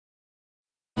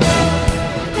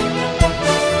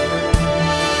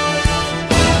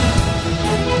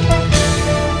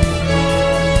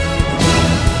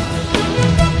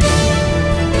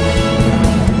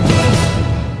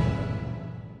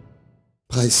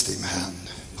Preis dem Herrn.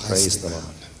 Praise the Lord.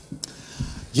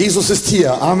 Jesus ist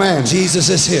hier. Amen. Jesus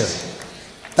is here.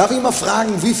 Darf ich mal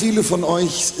fragen, wie viele von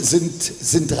euch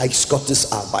sind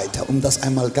Reichsgottesarbeiter, um das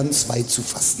einmal ganz weit zu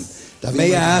fassen?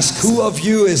 May I ask, who of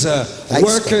you is a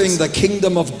worker in the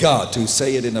kingdom of God, to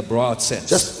say it in a broad sense?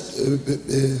 Just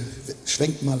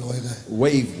schwenkt mal eure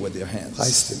Wave with your hands.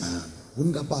 Preis dem Herrn.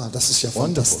 Wunderbar, das ist ja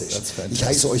Wonderful, fantastisch. that's fantastic. Ich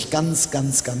heiße euch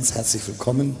ganz herzlich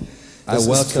willkommen. I Das ist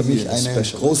für welcome mich you eine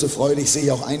especially. große Freude. Ich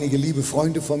sehe auch einige liebe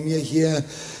Freunde von mir hier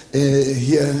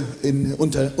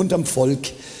unterm Volk.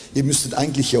 Ihr müsstet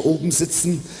eigentlich hier oben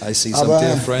sitzen. I see some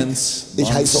dear friends.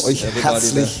 Ich heiße euch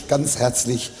Everybody ganz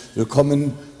herzlich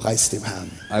willkommen. Preis dem Herrn.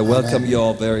 I welcome you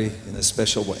all very in a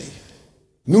special way.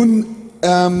 Nun,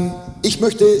 ich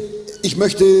möchte,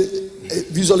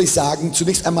 wie soll ich sagen,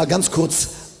 zunächst einmal ganz kurz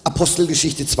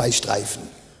Apostelgeschichte 2 streifen.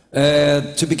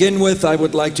 To begin with, I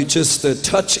would like to just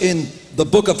touch in the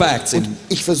book of Acts. Und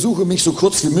ich versuche, mich so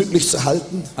kurz wie möglich zu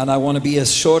halten. And I want to be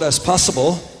as short as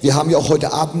possible. Wir haben ja auch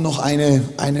heute Abend noch eine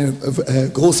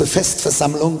große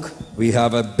Festversammlung. We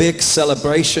have a big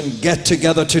celebration get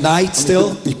together tonight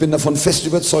still. Ich bin davon fest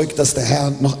überzeugt, dass der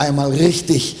Herr noch einmal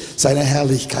richtig seine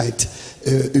Herrlichkeit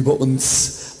über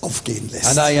uns aufgehen lässt.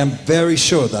 And I am very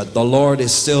sure that the Lord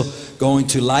is still going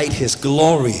to light His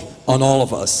glory on all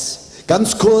of us.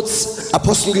 Ganz kurz,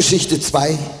 Apostelgeschichte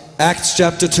 2. Acts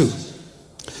chapter 2.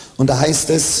 Und da heißt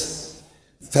es,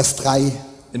 Vers 3.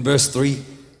 In verse 3.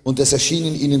 Und es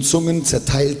erschienen ihnen Zungen,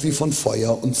 zerteilt wie von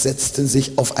Feuer, und setzten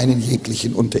sich auf einen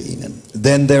jeglichen unter ihnen.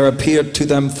 Then there appeared to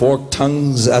them forked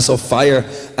tongues as of fire,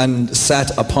 and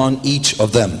sat upon each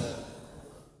of them.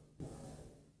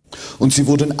 Und sie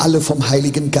wurden alle vom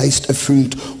Heiligen Geist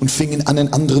erfüllt und fingen an,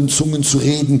 in anderen Zungen zu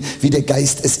reden, wie der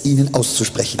Geist es ihnen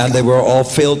auszusprechen And they gab. were all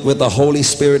filled with the Holy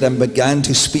Spirit and began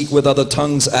to speak with other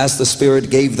tongues as the Spirit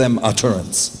gave them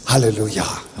utterance. Halleluja.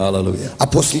 Hallelujah.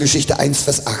 Apostelgeschichte 1,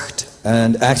 Vers 8.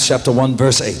 And Acts chapter 1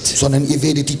 verse 8. Sondern ihr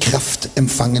werdet die Kraft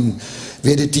empfangen,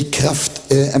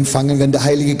 wenn der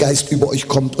Heilige Geist über euch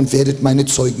kommt, und werdet meine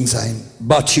Zeugen sein.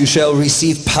 But you shall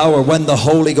receive power when the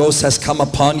Holy Ghost has come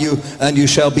upon you, and you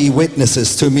shall be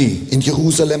witnesses to me. In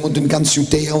Jerusalem und in ganz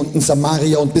Judäa und in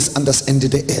Samaria und bis an das Ende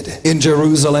der Erde. In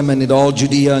Jerusalem and in all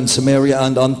Judea and Samaria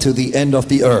and unto the end of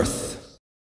the earth.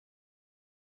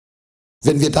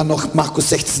 Wenn wir dann noch Markus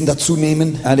 16 dazu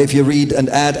nehmen, And if you read and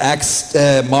add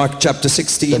Mark chapter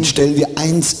 16, dann stellen wir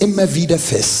eins immer wieder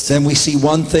fest, then we see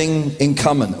one thing in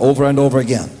common over and over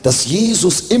again. dass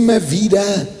Jesus immer wieder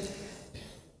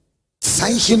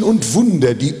Zeichen und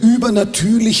Wunder, die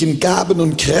übernatürlichen Gaben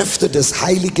und Kräfte des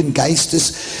Heiligen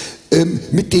Geistes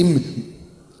mit dem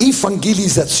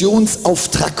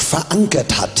Evangelisationsauftrag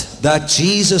verankert hat. That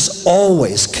Jesus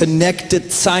always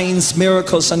connected signs,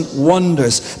 miracles and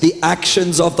wonders. The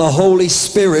actions of the Holy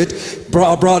Spirit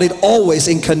brought it always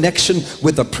in connection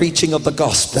with the preaching of the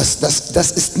gospel.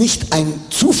 Das ist nicht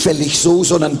zufällig so,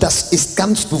 sondern das ist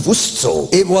ganz bewusst so.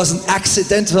 It wasn't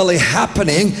accidentally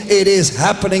happening, it is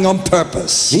happening on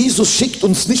purpose. Jesus schickt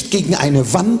uns nicht gegen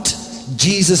eine Wand,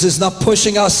 Jesus is not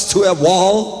pushing us to a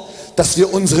wall, dass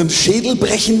wir unseren Schädel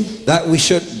brechen, that we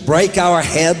should break our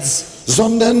heads,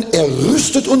 sondern er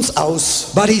rüstet uns aus,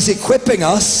 but He's equipping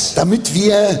us damit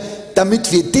wir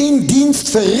den Dienst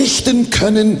verrichten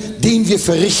können, den wir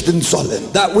verrichten sollen.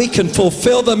 that we can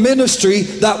fulfill the ministry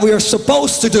that we are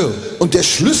supposed to do. Und der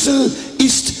Schlüssel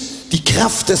ist die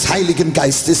Kraft des Heiligen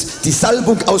Geistes, die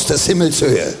Salbung aus der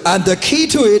Himmelshöhe. And the key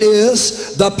to it is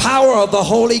the power of the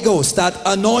Holy Ghost, that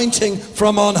anointing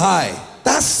from on high.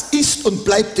 Das ist und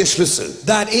bleibt der Schlüssel.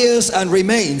 That is and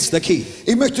remains the key.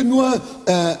 Ich möchte nur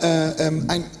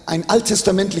ein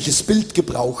alttestamentliches Bild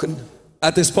gebrauchen,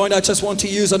 At this point, I just want to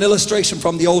use an illustration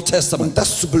from the Old um Testament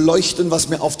das zu beleuchten, was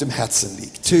mir auf dem Herzen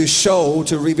liegt.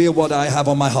 to reveal what I have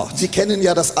on my heart. Sie kennen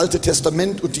ja das Alte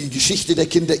Testament und die Geschichte der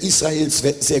Kinder Israels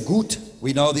sehr gut.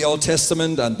 We know the Old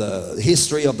Testament and the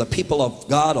history of the people of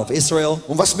God, of Israel.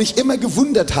 Und was mich immer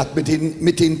gewundert hat mit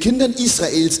den Kindern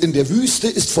Israels in der Wüste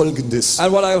ist Folgendes.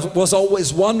 And what I was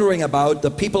always wondering about, the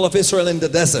people of Israel in the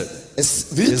desert. Es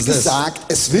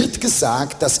wird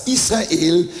gesagt, dass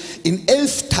Israel in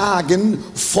 11 Tagen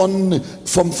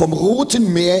vom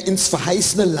Roten Meer ins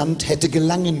verheißene Land hätte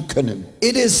gelangen können.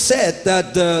 It is said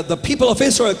that the people of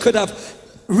Israel could have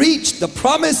reached the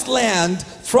promised land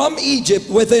from Egypt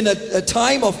within a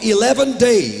time of 11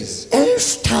 days.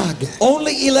 11 Tage.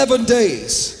 Only 11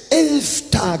 days.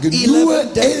 11 Tage, 11 nur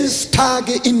days. 11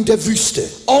 Tage in der Wüste.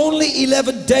 Only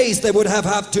 11 days they would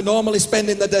have to normally spend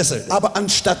in the desert. Aber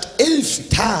anstatt 11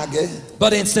 Tage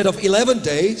But instead of 11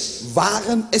 days,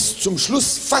 waren es zum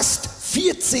Schluss fast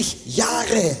 40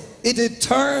 Jahre. it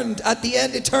turned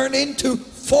into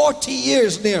 40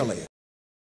 years nearly.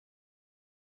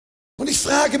 Und ich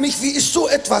frage mich, wie ist so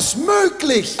etwas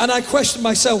möglich? And I question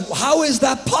myself, how is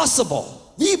that possible?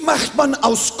 Wie macht man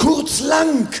aus kurz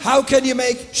lang? How can you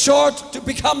make short to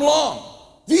become long?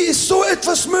 Wie ist so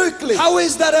etwas möglich? How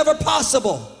is that ever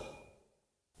possible?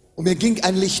 Und mir ging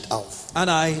ein Licht auf.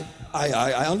 And I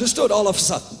understood all of a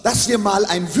sudden Dass wir mal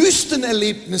ein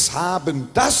Wüstenerlebnis haben,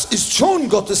 das ist schon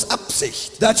Gottes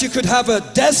Absicht. that you could have a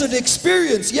desert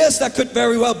experience. Yes, that could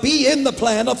very well be in the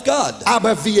plan of God.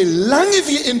 Aber wie lange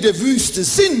wir in der Wüste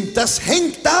sind, das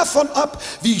hängt davon ab,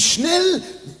 wie schnell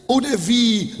oder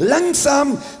wie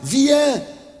langsam wir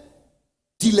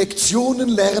die Lektionen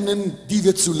lernen, die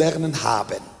wir zu lernen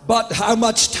haben. But how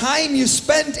much time you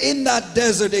spend in that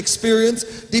desert experience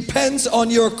depends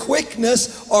on your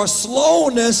quickness or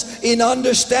slowness in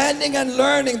understanding and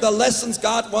learning the lessons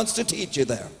God wants to teach you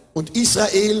there. Und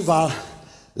Israel war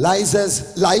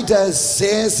leider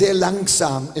sehr, sehr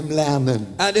langsam im Lernen.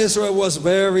 And Israel was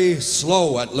very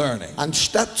slow at learning.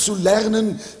 Anstatt zu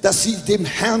lernen, dass sie dem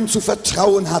Herrn zu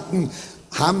vertrauen hatten,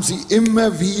 haben sie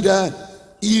immer wieder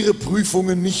ihre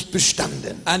Prüfungen nicht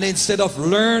bestanden. And instead of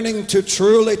learning to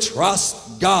truly trust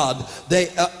God, they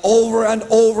over and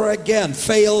over again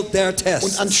failed their tests.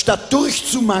 Und anstatt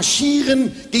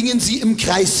durchzumarschieren, gingen sie im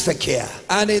Kreisverkehr.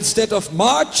 And instead of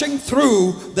marching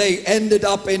through, they ended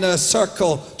up in a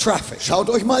circle traffic. Schaut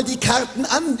euch mal die Karten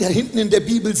an, die hinten in der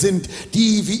Bibel sind,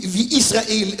 die wie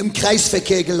Israel im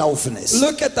Kreisverkehr gelaufen ist.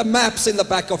 Look at the maps in the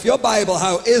back of your Bible,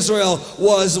 how Israel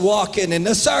was walking in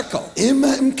a circle.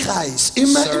 Immer im Kreis,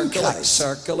 immer im Kreis.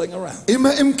 Circling around.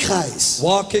 Immer im Kreis.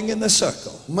 Walking in the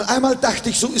circle. Und einmal dachte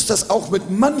ich, so ist das auch mit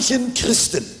manchen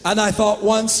Christen. And I thought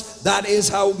once, that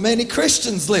is how many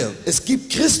Christians live. Es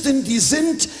gibt Christen, die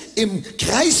sind im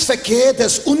Kreisverkehr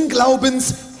des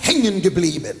Unglaubens hängen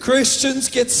geblieben.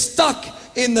 Christians get stuck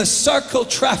in the circle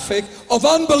traffic of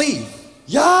unbelief.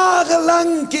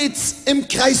 Jahrelang geht's im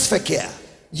Kreisverkehr.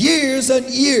 Years and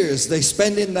years they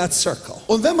spend in that circle.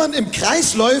 Und wenn man im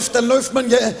Kreis läuft, dann läuft man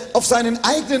ja auf seinen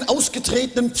eigenen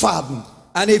ausgetretenen Pfaden.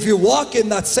 And if you walk in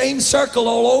that same circle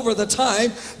all over the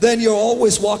time, then you're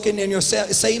always walking in your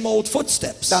same old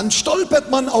footsteps. Dann stolpert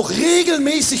man auch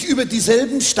regelmäßig über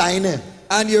dieselben Steine.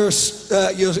 And you're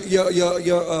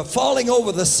falling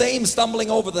over the same,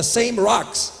 stumbling over the same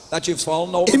rocks that you've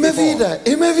fallen over Immer before.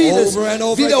 Immer wieder. Over and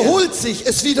over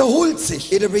Es wiederholt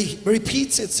sich. It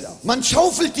repeats itself. Man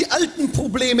schaufelt die alten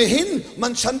Probleme hin,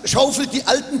 man schaufelt die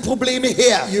alten Probleme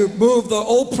her. You move the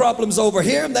old problems over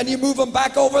here and then you move them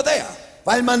back over there.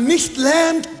 Weil man nicht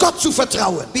lernt, Gott zu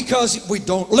vertrauen. Because we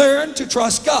don't learn to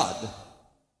trust God.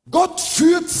 Gott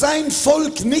führt sein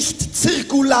Volk nicht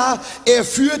zirkular, er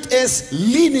führt es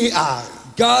linear.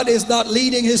 God is not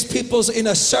leading his peoples in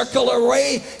a circular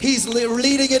way, he's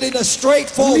leading it in a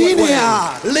straightforward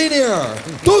Linear. way. Linear.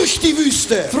 Durch die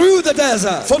Wüste. Through the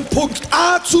desert. Von Punkt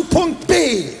A zu Punkt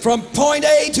B. From point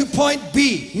A to point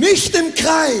B. Nicht im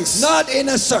Kreis. Not in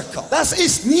a circle. Das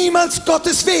ist niemals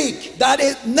Gottes Weg. That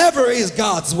never is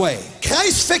God's way.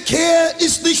 Kreisverkehr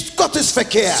ist nicht Gottes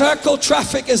Verkehr. Circle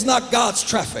traffic is not God's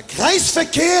traffic.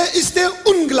 Kreisverkehr ist der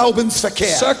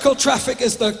Unglaubensverkehr. Circle traffic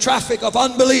is the traffic of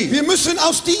unbelief. Wir müssen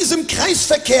aus diesem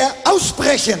Kreisverkehr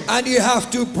ausbrechen. And you have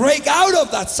to break out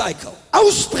of that cycle.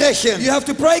 Ausbrechen. You have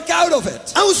to break out of it.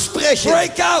 Ausbrechen.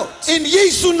 Break out. In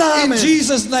Jesu Namen. In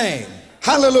Jesus' name.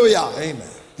 Halleluja. Amen.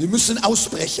 Wir müssen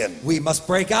ausbrechen. We must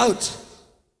break out.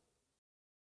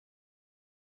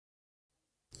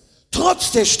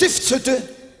 Trotz der Stiftshütte,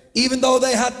 even though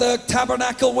they had the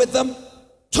tabernacle with them,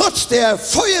 trotz der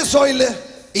Feuersäule,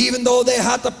 even though they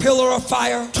had the pillar of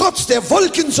fire, trotz der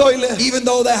Wolkensäule, even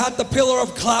though they had the pillar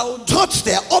of cloud, trotz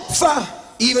der Opfer,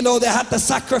 even though they had the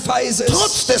sacrifices,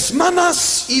 trotz des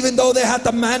Mannas, even though they had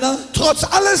the manna, trotz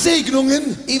aller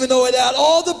Segnungen, even though they had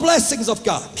all the blessings of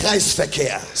God.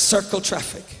 Kreisverkehr, Circle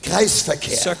traffic.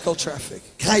 Kreisverkehr, Circle traffic.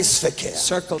 Kreisverkehr.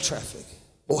 Circle traffic.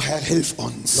 Oh Herr, hilf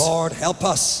uns. Lord, help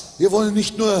us. Wir wollen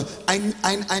nicht nur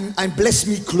ein Bless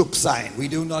Me Club sein. We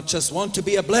do not just want to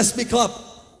be a bless me club.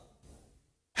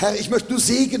 Herr, ich möchte nur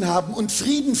Segen haben und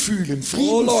Frieden fühlen. Frieden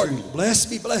Oh Lord, fühlen. bless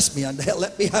me and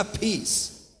let me have peace.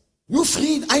 Nur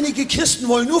Frieden. Einige Christen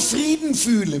wollen nur Frieden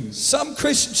fühlen. Some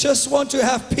Christians just want to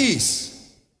have peace.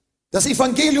 Das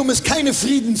Evangelium ist keine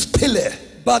Friedenspille.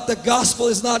 But the gospel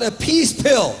is not a peace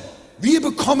pill. Wir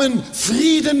bekommen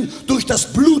Frieden durch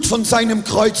das Blut von seinem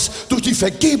Kreuz, durch die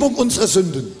Vergebung unserer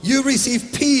Sünden. You receive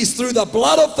peace through the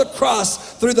blood of the cross,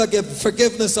 through the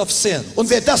forgiveness of sin.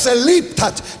 Und wer das erlebt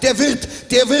hat, der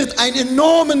wird ein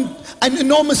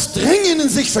enormes Drängen in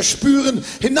sich verspüren,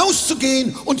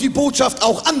 hinauszugehen und die Botschaft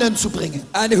auch anderen zu bringen.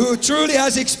 And who truly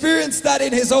has experienced that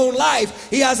in his own life,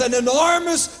 he has an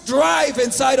enormous drive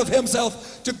inside of himself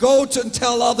to go to and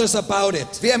tell others about it.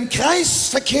 Wer im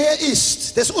Kreisverkehr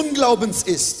ist, des Unglaubens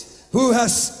ist, Who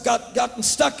has gotten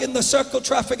stuck in the circle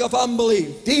traffic of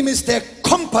unbelief. dem ist der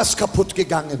Kompass kaputt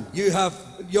gegangen. You have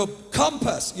your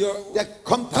compass, Der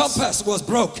Kompass. compass was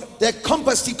broken. Der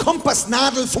Kompass, die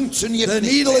Kompassnadel funktioniert The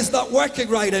nicht needle mehr. is not working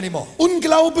right anymore.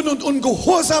 Unglauben und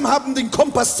Ungehorsam haben den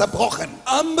Kompass zerbrochen.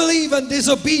 Unbelief and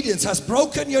disobedience has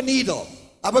broken your needle.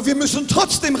 Aber wir müssen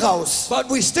trotzdem raus. But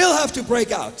we still have to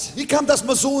break out. Wie kam das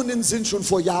mal so in den Sinn schon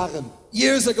vor Jahren?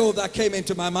 Years ago that came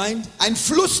into my mind. Ein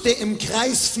Fluss, der im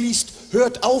Kreis fließt,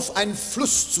 hört auf, ein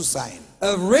Fluss zu sein.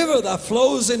 A river that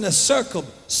flows in a circle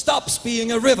stops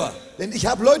being a river. Denn ich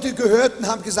habe Leute gehört und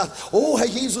haben gesagt, oh Herr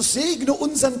Jesus, segne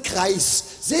unseren Kreis,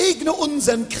 segne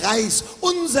unseren Kreis,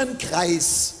 unseren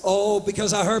Kreis. Oh,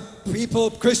 because I heard people,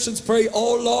 Christians pray,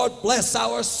 oh Lord, bless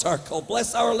our circle,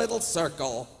 bless our little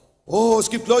circle. Oh, es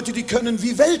gibt Leute, die können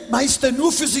wie Weltmeister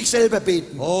nur für sich selber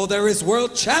beten. Oh, there is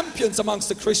world champions amongst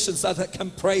the Christians that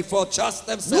can pray for just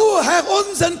themselves. Nur Herr,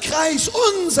 unseren Kreis,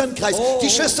 unseren Kreis. Oh. Die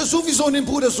Schwester sowieso und den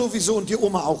Bruder sowieso und die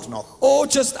Oma auch noch. Oh,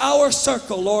 just our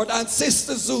circle, Lord, and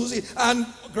Sister Susie and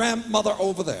grandmother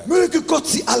over there. Möge Gott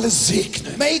sie alle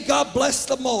segnen. May God bless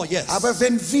them all, yes. Aber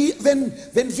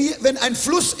wenn ein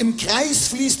Fluss im Kreis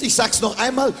fließt, ich sag's noch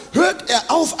einmal, hört er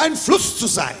auf, ein Fluss zu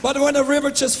sein. But when a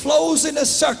river just flows in a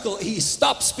circle, he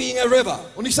stops being a river.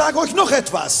 Und ich sage euch noch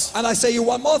etwas. And I say you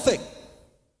one more thing.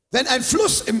 Wenn ein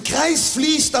Fluss im Kreis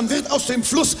fließt, dann wird aus dem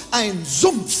Fluss ein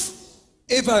Sumpf.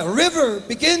 If a river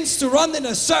begins to run in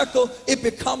a circle, it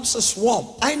becomes a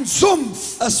swamp. Ein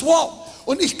Sumpf. A swamp.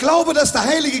 Und ich glaube, dass der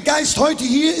Heilige Geist heute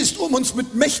hier ist, um uns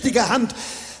mit mächtiger Hand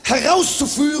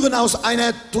herauszuführen aus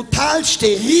einer total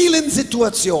sterilen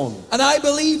Situation. And I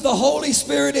believe the Holy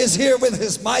Spirit is here with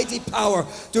his mighty power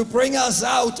to bring us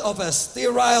out of a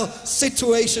sterile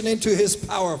situation into his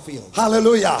power field.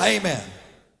 Halleluja. Amen.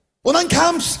 Und dann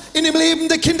kam es in dem Leben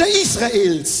der Kinder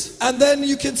Israels, And then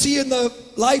you can see in the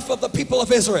life of the people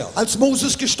of Israel, als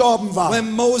Moses gestorben war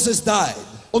when Moses died,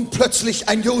 und plötzlich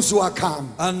ein Josua kam.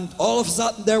 and all of a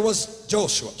sudden there was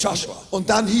Joshua. Und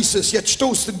dann hieß es, jetzt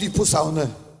stoßt in die Posaune.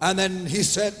 And then he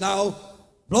said, now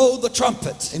blow the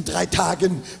trumpet. In 3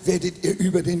 Tagen werdet ihr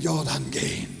über den Jordan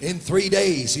gehen. In 3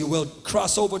 days you will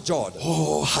cross over Jordan.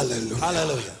 Oh, Halleluja.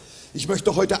 Hallelujah. Ich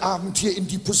möchte heute Abend hier in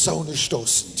die Posaune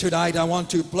stoßen Tonight I want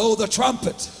to blow the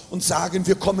trumpet und sagen,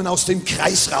 wir kommen aus dem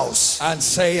Kreis raus. and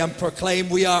say and proclaim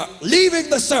we are leaving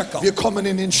the circle. Wir kommen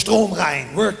in den Strom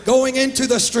rein, We're going into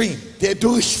the stream der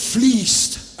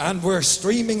durchfließt. and we're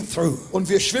streaming through. Und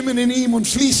wir schwimmen in ihm und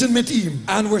fließen mit ihm.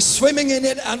 And we're swimming in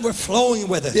it and we're flowing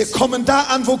with Wir it. kommen da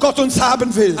an, wo Gott uns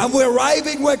haben will. And we're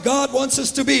arriving where God wants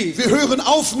us to be. Wir hören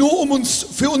auf, nur um uns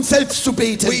für uns selbst zu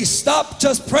beten. We stop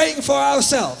just praying for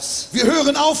ourselves. Wir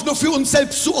hören auf, nur für uns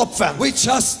selbst zu opfern. We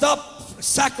just stop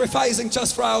sacrificing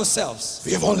just for ourselves.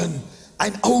 Wir wollen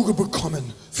ein Auge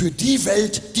bekommen für die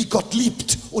Welt, die Gott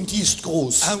liebt und die ist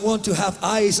groß. And want to have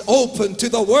eyes open to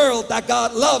the world that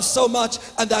God loves so much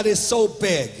and that is so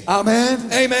big. Amen.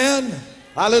 Amen.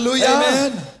 Halleluja.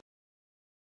 Amen.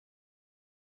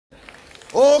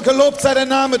 Oh, gelobt sei der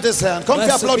Name des Herrn. Kommt, wir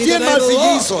Blessed be the applaudieren name mal of the für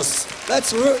Lord. Jesus.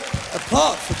 Let's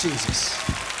applaud for Jesus.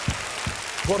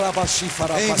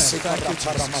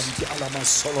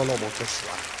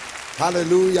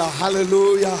 Halleluja,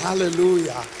 Halleluja,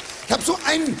 Halleluja. Ich habe so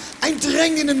ein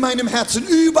Drängen in meinem Herzen,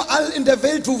 überall in der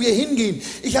Welt, wo wir hingehen.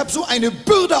 Ich habe so eine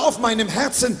Bürde auf meinem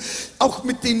Herzen, auch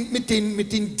mit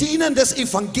den Dienern des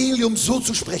Evangeliums so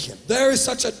zu sprechen. There is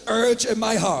such an urge in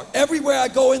my heart. Everywhere I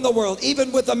go in the world,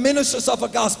 even with the ministers of the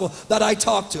gospel that I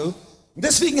talk to. Und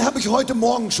deswegen habe ich heute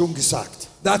Morgen schon gesagt,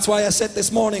 That's why I said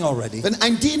this morning already. wenn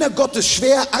ein Diener Gottes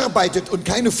schwer arbeitet und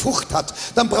keine Frucht hat,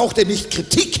 dann braucht er nicht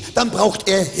Kritik, dann braucht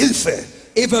er Hilfe.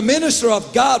 If a minister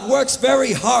of God works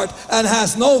very hard and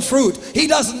has no fruit, he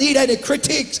doesn't need any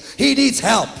critiques, he needs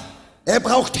help. Er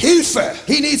braucht Hilfe.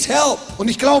 He needs help. Und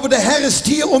ich glaube, der Herr ist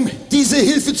hier, um diese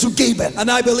Hilfe zu geben. And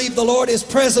I believe the Lord is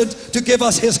present to give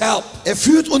us his help. Er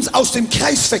führt uns aus dem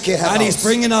Kreisverkehr And he's heraus,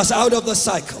 bringing us out of the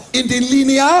cycle, in den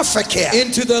Linearverkehr.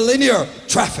 into the linear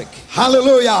traffic.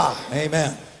 Halleluja.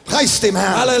 Amen. Preis dem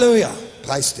Herrn. Hallelujah.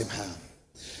 Preis dem Herrn.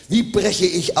 Wie breche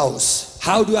ich aus?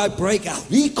 How do I break out?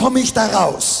 Wie komme ich da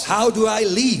raus? How do I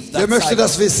leave Wer that möchte cycle?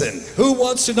 das wissen? Who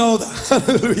wants to know that?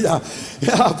 Halleluja.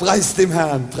 Ja, preis dem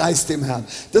Herrn, preis dem Herrn.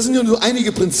 Das sind nur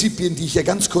einige Prinzipien, die ich hier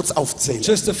ganz kurz aufzähle.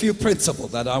 Just a few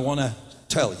principles that I want to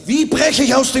tell you. Wie breche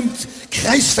ich aus dem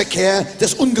Kreisverkehr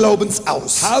des Unglaubens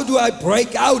aus? How do I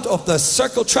break out of the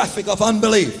circle traffic of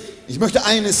unbelief? Ich möchte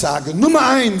eines sagen. Nummer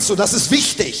 1, und das ist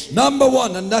wichtig. Number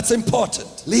one, and that's important.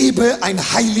 Lebe ein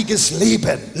heiliges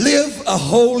Leben. Live a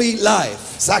holy life.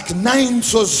 Sag Nein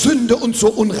zur Sünde und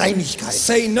zur Unreinigkeit.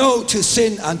 Say no to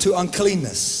sin and to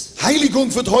uncleanness.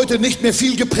 Heiligung wird heute nicht mehr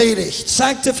viel gepredigt.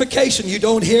 Sanctification, you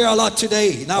don't hear a lot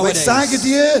today, Aber ich nowadays. sage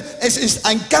dir, es ist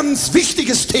ein ganz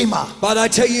wichtiges Thema. But I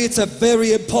tell you, it's a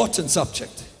very important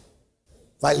subject.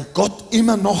 Weil Gott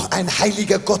immer noch ein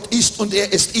heiliger Gott ist und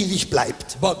er ist ewig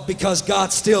bleibt. But because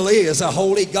God still is a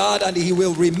holy God and he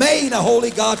will remain a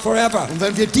holy God forever. Und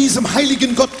wenn wir diesem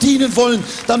heiligen Gott dienen wollen,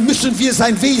 dann müssen wir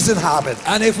sein Wesen haben.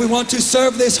 And if we want to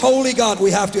serve this holy God,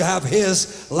 we have to have his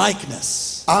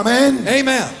likeness. Amen.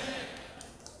 Amen.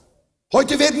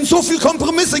 Heute werden so viele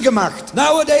Kompromisse gemacht.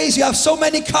 Nowadays you have so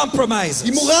many compromises.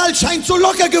 Die Moral scheint so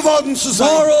locker geworden zu sein.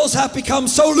 Morals have become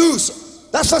so loose.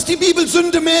 Das, was die Bibel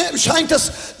Sünde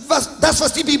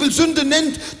was die Bibel Sünde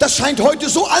nennt, das scheint heute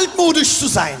so altmodisch zu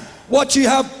sein. What you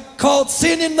have called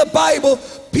sin in the Bible,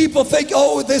 people think,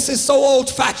 oh, this is so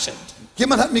old-fashioned.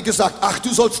 Jemand hat mir gesagt, ach,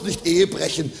 du sollst nicht Ehe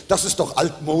brechen, das ist doch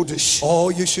altmodisch.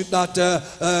 Oh, you should not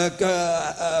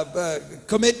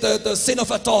commit the sin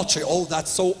of adultery. Oh,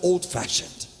 that's so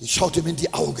old-fashioned. Ich schaute ihm in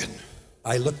die Augen.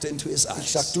 I looked into his eyes.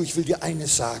 Ich sag, du, ich will dir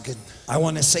eines sagen. I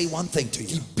want to say one thing to you.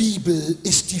 Die Bibel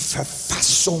ist die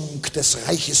Verfassung des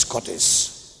Reiches Gottes.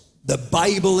 The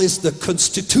Bible is the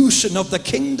constitution of the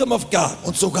kingdom of God.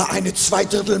 Und sogar eine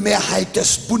Zweidrittelmehrheit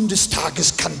des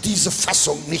Bundestages kann diese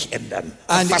Fassung nicht ändern.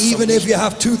 And even if you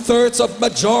have 2/3 of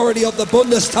majority of the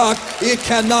Bundestag, it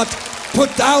cannot put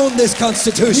down this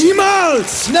constitution.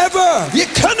 Niemals! Never! Wir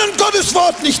können Gottes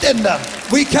Wort nicht ändern.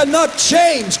 We cannot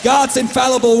change God's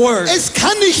infallible word. Es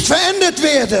kann nicht verändert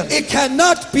werden. It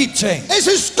cannot be changed. Es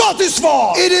ist Gottes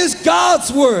Wort. It is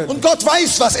God's word. Und Gott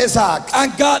weiß, was er sagt.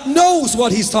 And God knows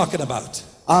what he's talking about.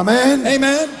 Amen.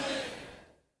 Amen.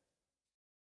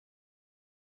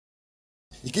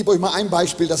 Ich gebe euch mal ein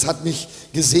Beispiel, das hat mich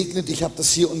gesegnet. Ich habe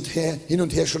das hin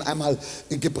und her schon einmal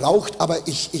gebraucht, aber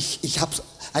ich habe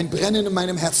ein Brennen in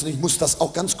meinem Herzen. Ich muss das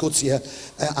auch ganz kurz hier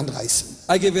anreißen.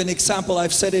 I give you an example.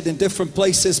 I've said it in different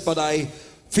places, but I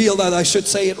feel that I should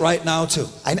say it right now too.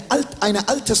 Eine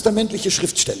alttestamentliche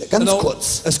Schriftstelle, ganz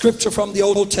kurz. A scripture from the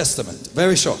Old Testament,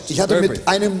 very short. Ich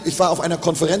war auf einer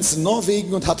Konferenz in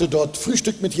Norwegen und hatte dort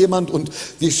Frühstück mit jemand und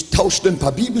wir tauschten ein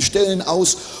paar Bibelstellen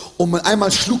aus und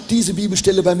einmal schlug diese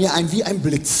Bibelstelle bei mir ein wie ein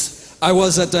Blitz. I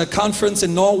was at a conference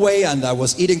in Norway and I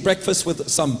was eating breakfast with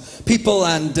some people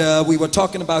and we were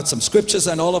talking about some scriptures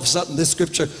and all of a sudden this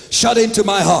scripture shot into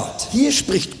my heart. Hier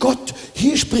spricht Gott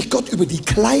über die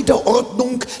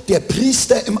Kleiderordnung der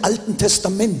Priester im Alten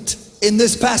Testament. In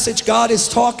this passage, God is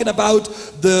talking about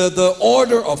the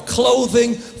order of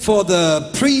clothing for the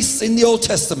priests in the Old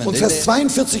Testament. Und Vers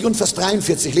 42 und Vers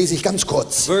 43 lese ich ganz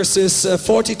kurz. Verses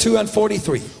 42 and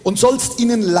 43. Und sollst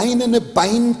ihnen leinene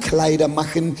Beinkleider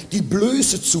machen, die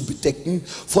Blöße zu bedecken,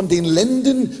 von den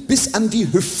Lenden bis an die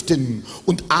Hüften.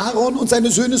 Und Aaron und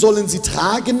seine Söhne sollen sie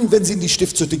tragen, wenn sie in die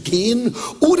Stiftshütte gehen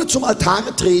oder zum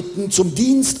Altar treten, zum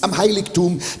Dienst am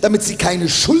Heiligtum, damit sie keine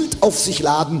Schuld auf sich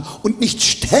laden und nicht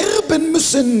sterben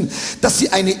müssen. Das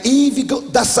sei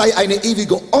eine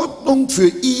ewige Ordnung für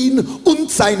ihn und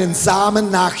seinen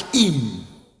Samen nach ihm.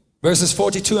 Verses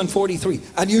 42 and 43.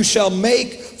 And you shall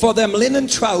make for them linen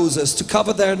trousers to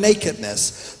cover their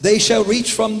nakedness. They shall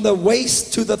reach from the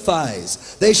waist to the thighs.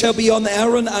 They shall be on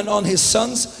Aaron and on his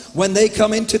sons when they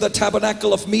come into the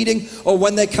tabernacle of meeting or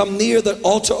when they come near the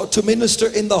altar to minister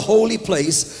in the holy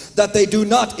place, that they do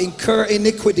not incur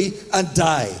iniquity and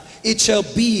die. It shall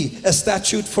be a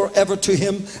statute forever to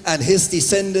him and his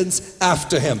descendants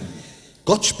after him.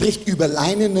 Gott spricht über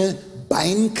leinene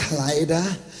Beinkleider,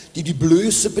 die die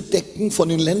Blöße bedecken, von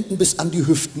den Lenden bis an die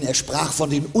Hüften. Er sprach von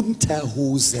den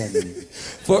Unterhosen.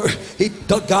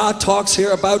 God talks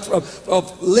here about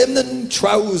of linen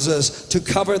trousers to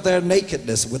cover their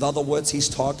nakedness. With other words, he's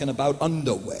talking about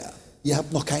underwear. Ihr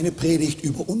habt noch keine Predigt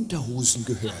über Unterhosen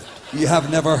gehört. You have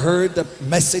never heard the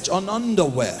message on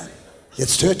underwear.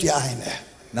 Jetzt hört ihr eine.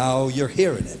 Now you're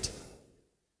hearing it.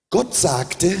 Gott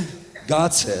sagte,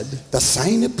 God said dass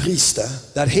seine Priester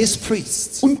that his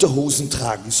priests Unterhosen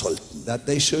tragen sollten. that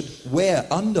they should wear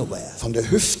underwear Von der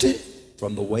Hüfte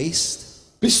from the waist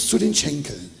bis zu den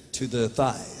Schenkeln, to the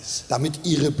thighs, damit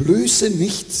ihre Blöße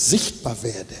nicht sichtbar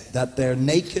werde. that their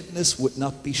nakedness would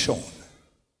not be shown.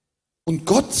 Und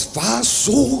Gott war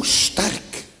so stark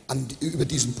über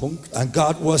diesen Punkt. And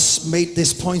God made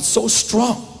this point so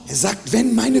strong. Er sagt,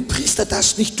 wenn meine Priester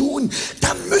das nicht tun,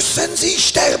 dann müssen sie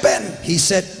sterben. He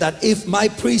said that if my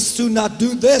priests do not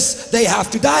do this, they have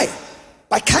to die.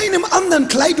 Bei keinem anderen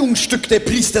Kleidungsstück der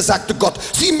Priester sagte Gott,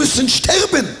 sie müssen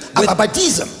sterben. Aber bei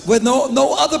diesem. With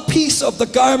no other piece of the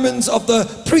garments of the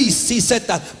priests, he said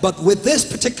that. But with this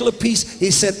particular piece,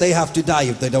 he said they have to die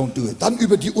if they don't do it. Dann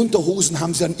über die Unterhosen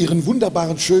haben sie an ihren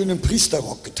wunderbaren, schönen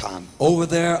Priesterrock getan. Over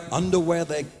their underwear,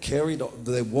 they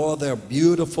wore their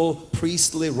beautiful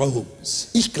priestly robes.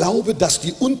 Ich glaube, dass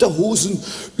die Unterhosen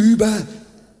über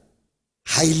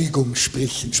Heiligung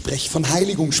sprechen,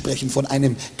 von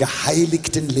einem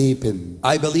geheiligten Leben.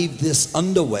 I believe this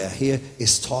underwear here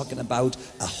is talking about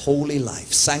a holy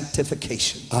life,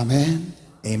 sanctification. Amen.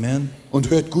 Amen. Und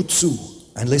hört gut zu.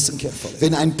 And listen carefully.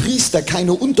 Wenn ein Priester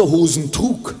keine Unterhosen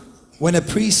trug, when a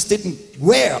priest didn't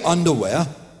wear underwear,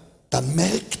 dann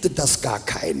merkte das gar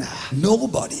keiner.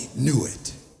 Nobody knew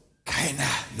it. Keiner.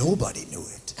 Nobody knew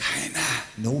it. Keiner.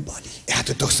 Nobody. Er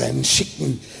hatte doch sein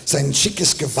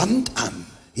schickes Gewand an.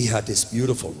 He had this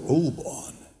beautiful robe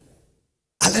on.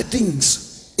 Allerdings,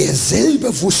 er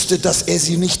selber wusste, dass er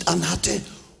sie nicht anhatte,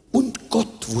 und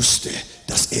Gott wusste,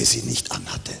 dass er sie nicht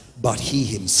anhatte. But he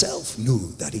himself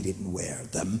knew that he didn't wear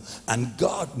them, and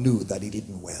God knew that he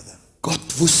didn't wear them. Gott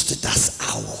wusste das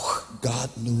auch. God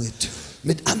knew it too.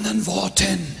 Mit anderen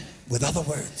Worten, with other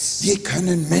words, wir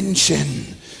können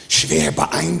Menschen schwer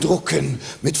beeindrucken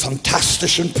mit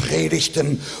fantastischen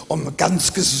Predigten und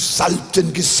ganz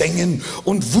gesalbten Gesängen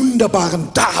und wunderbaren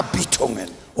Darbietungen.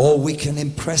 Or we can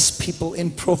impress people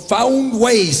in profound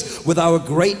ways with our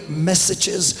great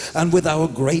messages and with our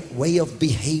great way of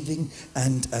behaving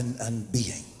and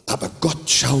being. Aber Gott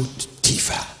schaut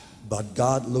tiefer. But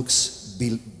God looks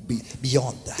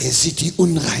beyond that. Er sieht die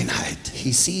Unreinheit.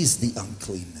 He sees the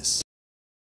uncleanness.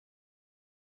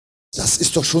 Das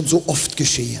ist doch schon so oft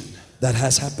geschehen. That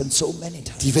has happened so many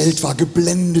times. Die Welt war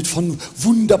geblendet von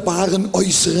wunderbaren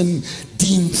äußeren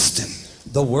Diensten.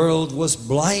 The world was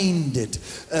blinded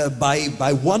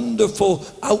by wonderful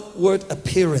outward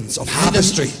appearance of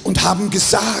ministry. Und haben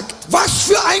gesagt, was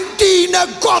für ein Diener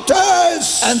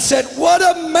Gottes! And said, what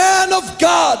a man of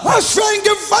God! Was für ein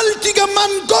gewaltiger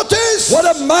Mann Gottes! What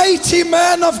a mighty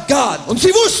man of God! Und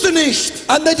sie wusste nicht,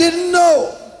 and they didn't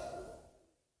know,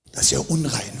 dass er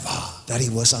unrein war. That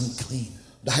he was unclean.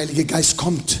 Der Heilige Geist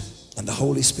kommt and the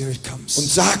Holy Spirit comes und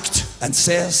sagt, and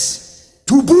says,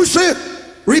 tu Buße,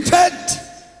 repent.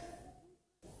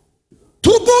 Tu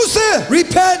Buße,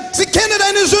 repent. Bekenne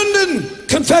deine Sünden.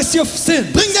 Confess your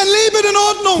sin. Bring dein Leben in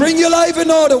Ordnung. Bring your life in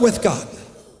order with God.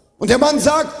 Und der Mann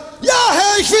sagt, ja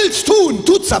Herr, ich will's tun,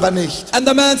 tut's aber nicht. And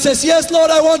the man says, yes Lord,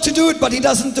 I want to do it, but he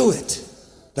doesn't do it.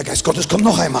 Der Geist Gottes kommt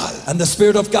noch einmal. And the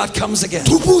Spirit of God comes again.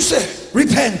 Tu Buße.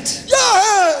 Repent. Ja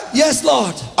Herr. Yes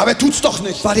Lord. Aber er tut's doch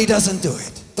nicht. But he doesn't do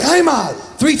it. Dreimal.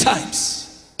 3 times.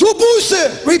 Tu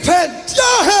Buße. Repent.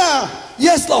 Ja Herr.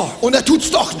 Yes Lord. Und er tut's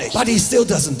doch nicht. But he still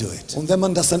doesn't do it. Und wenn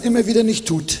man das dann immer wieder nicht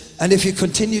tut, and if you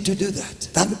continue to do that,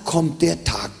 dann kommt der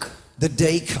Tag, the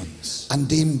day comes, an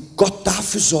dem Gott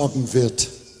dafür sorgen wird,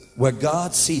 where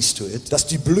God sees to it, dass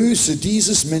die Blöße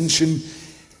dieses Menschen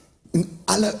in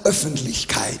aller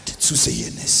Öffentlichkeit zu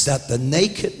sehen ist. That the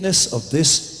nakedness of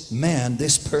this man,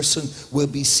 this person, will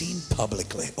be seen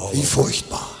publicly. Wie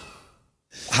furchtbar.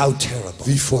 How terrible.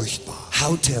 Wie furchtbar.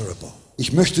 How terrible.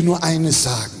 Ich möchte nur eines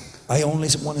sagen. I only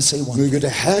want to say one. Möge der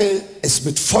Herr es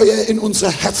mit Feuer in unsere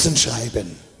Herzen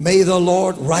schreiben. May the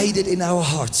Lord write it in our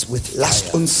hearts with fire.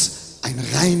 Lasst uns ein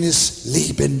reines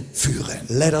Leben führen.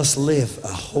 Let us live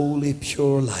a holy,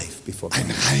 pure life before God.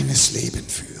 Ein reines Leben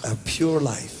führen. A pure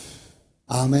life.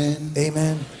 Amen.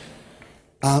 Amen.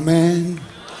 Amen.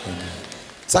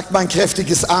 Sagt mal ein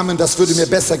kräftiges Amen, das würde mir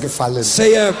besser gefallen.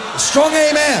 Say a strong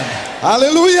Amen.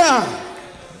 Halleluja.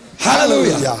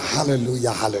 Halleluja.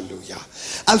 Halleluja, Halleluja.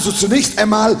 Also zunächst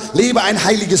einmal, lebe ein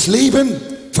heiliges Leben.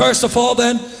 First of all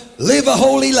then, live a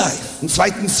holy life. Und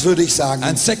zweitens würde ich sagen,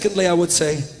 and secondly I would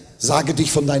say, sage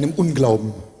dich von deinem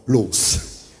Unglauben los.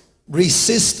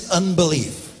 Resist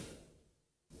unbelief.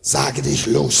 Sage dich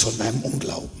los von deinem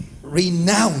Unglauben.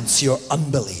 Renounce your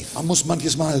unbelief. Man muss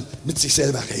manches Mal mit sich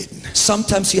selber reden.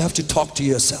 Sometimes you have to talk to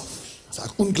yourself.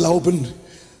 Sag Unglauben,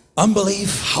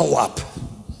 unbelief, hau ab.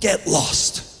 Get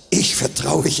lost. Ich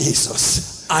vertraue Jesus.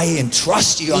 I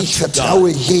entrust you unto ich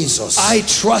vertraue God. Jesus. I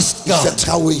trust God. Ich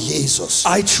vertraue Jesus.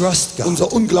 I trust God.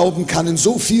 Unser Unglauben kann in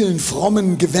so vielen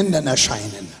frommen Gewändern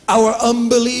erscheinen. Our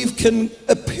unbelief can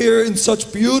appear in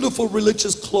such beautiful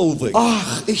religious clothing.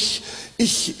 Ach, es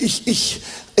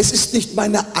ist nicht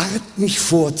meine Art, mich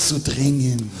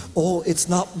vorzudrängen. Oh, it's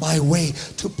not my way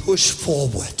to push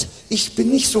forward. Ich bin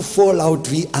nicht so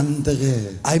vorlaut wie andere.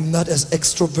 I'm not as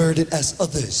extroverted as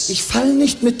others. Ich falle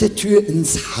nicht mit der Tür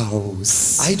ins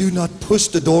Haus. I do not push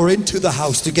the door into the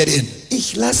house to get in.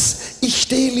 Ich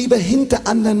stehe lieber hinter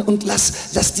anderen und lass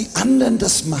die anderen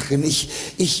das machen. Ich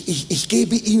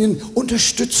gebe ihnen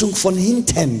Unterstützung von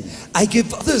hinten. I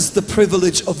give others the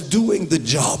privilege of doing the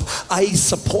job. I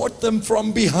support them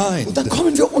from behind. Und dann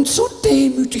kommen wir uns so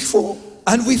demütig vor.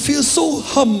 And we feel so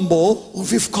humble. Und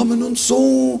wir kommen uns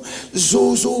so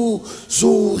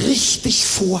richtig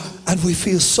vor. And we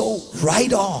feel so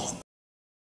right on.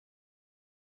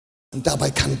 Und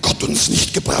dabei kann Gott uns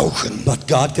nicht gebrauchen. But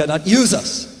God cannot use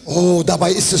us. Oh,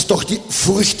 dabei ist es doch die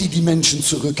Furcht, die die Menschen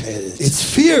zurückhält. It's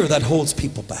fear that holds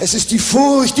people back. Es ist die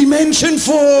Furcht, die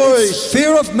Menschenfurcht. It's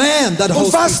fear of man that holds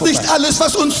Und was people nicht back. alles,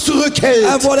 was uns zurückhält.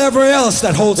 And whatever else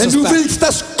that holds Wenn us du back. willst,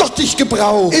 dass Gott dich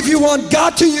gebraucht, If you want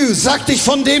God to use, sag dich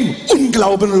von dem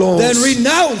Unglauben los. then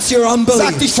renounce your Sag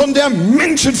unbelief. dich von der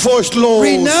Menschenfurcht los.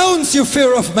 Renounce your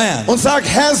fear of man. Und sag,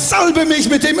 Herr, salbe mich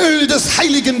mit dem Öl des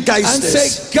Heiligen And say,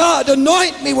 Geistes. God,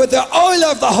 anoint me with the oil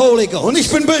of the Holy Ghost. Und ich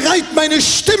bin bereit, meine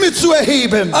Stimme zu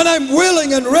erheben. And I'm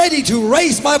willing and ready to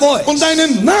raise my voice. Und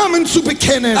deinen Namen zu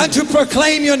bekennen. And to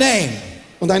proclaim your name.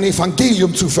 Und ein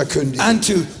Evangelium zu verkündigen. And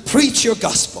to preach your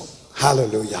gospel.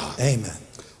 Halleluja. Amen.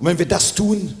 Und wenn wir das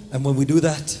tun, And when we do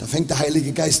that, dann fängt der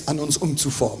Heilige Geist an, uns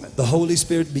umzuformen. the Holy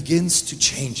Spirit begins to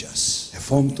change us. Er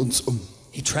formt uns um.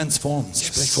 He transforms Ich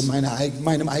spreche us. von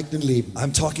meinem eigenen Leben.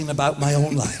 I'm talking about my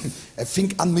own life. Er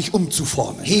fing an, mich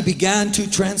umzuformen. He began to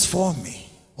transform me.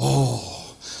 Oh,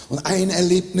 und ein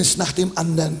Erlebnis nach dem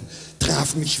anderen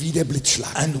traf mich wie der Blitzschlag.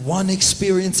 And one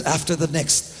experience after the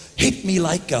next hit me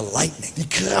like a lightning. Die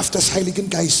Kraft des Heiligen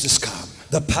Geistes kam.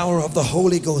 The power of the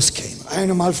Holy Ghost came.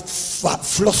 Einmal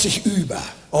floss ich über.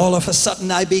 All of a sudden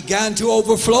I began to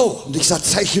overflow. Und ich sah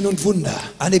Zeichen und Wunder.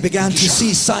 And I began to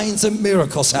see signs and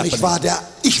miracles Und happening.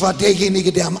 ich war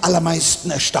derjenige, der am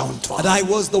allermeisten erstaunt And war. I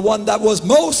was the one that was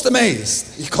most amazed.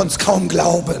 Ich konnte es kaum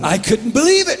glauben. I couldn't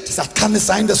believe it. Ich sagte, kann es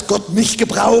sein, dass Gott mich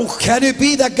gebraucht? Can it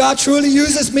be that God truly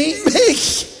uses me?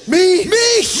 Mich! Me?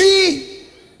 Mich! Me?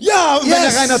 Ja, und wenn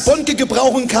Yes. er Reinhard Bonnke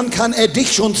gebrauchen kann, kann er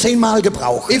dich schon 10-mal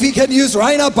gebrauchen. If he can use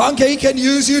Reinhard Bonnke, he can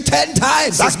use you 10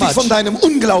 times Sag as dich von much. deinem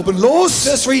Unglauben los.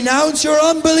 Just renounce your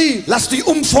unbelief Lass dich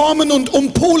umformen und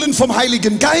umpolen vom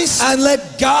Heiligen Geist. and let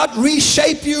God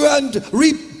reshape you and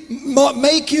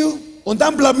make you. Und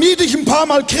dann blamier dich ein paar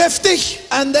Mal kräftig.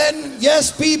 And then,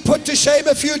 yes, be put to shame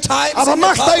a few times. Aber in the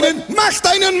mach public.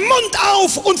 deinen Mund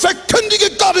auf und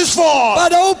verkündige Gottes Wort.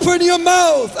 But open your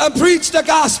mouth and preach the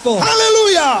gospel.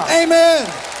 Halleluja. Amen.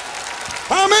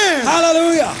 Amen.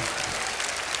 Hallelujah.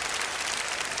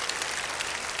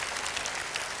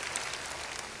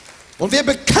 Und wer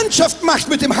Bekanntschaft macht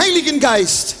mit dem Heiligen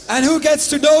Geist, And who gets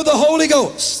to know the Holy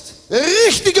Ghost?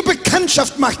 richtige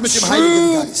Bekanntschaft macht mit dem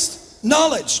Heiligen Geist,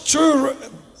 Knowledge, true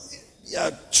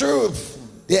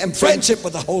der empfängt, friendship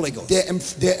with the Holy Ghost.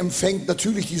 der empfängt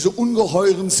natürlich diese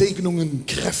ungeheuren Segnungen,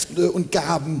 Kräfte und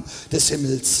Gaben des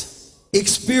Himmels.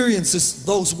 Experiences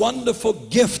those wonderful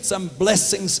gifts and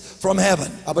blessings from heaven.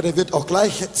 Aber der wird auch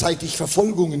gleichzeitig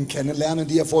Verfolgungen kennenlernen,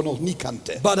 die er vorher noch nie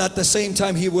kannte. But at the same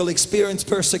time, he will experience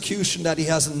persecution that he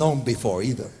hasn't known before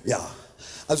either. Ja,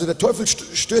 also der Teufel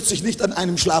stört sich nicht an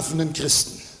einem schlafenden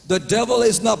Christen. The devil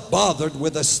is not bothered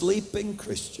with a sleeping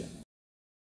Christian.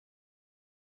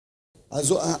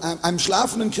 Also einem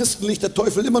schlafenden Christen liegt der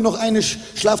Teufel immer noch eine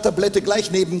Schlaftablette gleich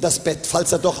neben das Bett,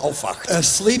 falls er doch aufwacht. A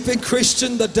sleeping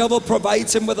Christian, the devil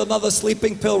provides him with another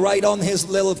sleeping pill right on his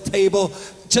little table,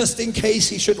 just in case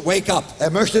he should wake up. Er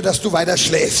möchte, dass du weiter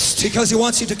schläfst. Because he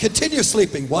wants you to continue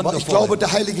sleeping. Aber ich Wonderful. glaube,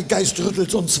 der Heilige Geist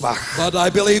rüttelt uns wach. But I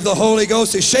believe the Holy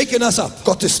Ghost is shaking us up.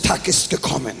 Gottes Tag ist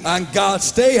gekommen. And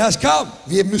God's day has come.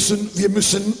 Wir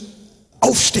müssen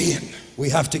aufstehen,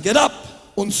 We have to get up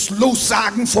uns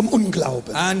lossagen vom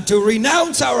Unglauben, and to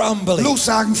renounce our unbelief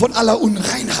lossagen von aller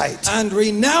Unreinheit and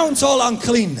renounce all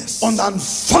uncleanness. und dann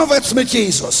vorwärts mit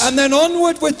Jesus. And then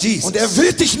onward with Jesus. Und er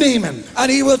wird dich nehmen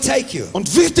And he will take you.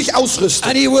 und wird dich ausrüsten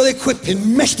And he will equip you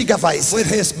in mächtiger Weise. with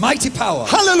his mighty power.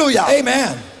 Halleluja.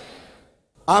 Amen.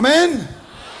 Amen.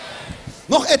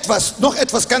 Noch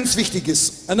etwas ganz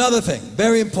Wichtiges. Another thing,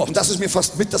 very Und important. das ist mir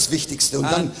fast mit das Wichtigste.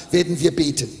 Und dann werden wir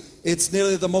beten. It's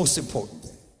nearly the most important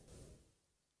thing.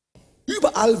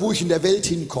 Überall, wo ich in der Welt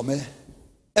hinkomme,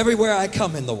 Everywhere I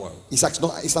come in the world. ich sage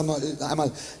noch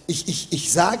einmal, ich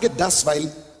sage das,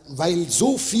 weil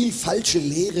so viel falsche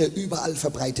Lehre überall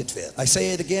verbreitet wird. I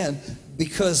say it again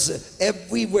Because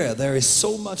everywhere there is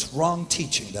so much wrong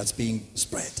teaching that's being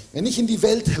spread. Wenn ich in der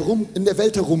Welt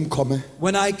herumkomme,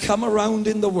 When I come around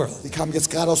in the world, wir kamen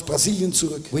jetzt gerade aus Brasilien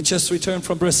zurück. we just returned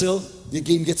from Brazil, Wir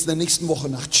gehen jetzt in der nächsten Woche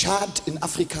nach Tschad in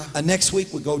Afrika. and next week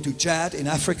we go to Chad in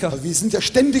Africa. Aber wir sind ja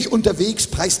ständig unterwegs,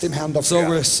 preis dem Herrn So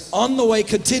dafür. we're on the way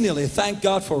continually, thank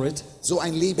God for it. So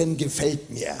ein Leben gefällt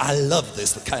mir. I love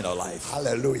this kind of life.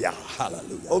 Halleluja.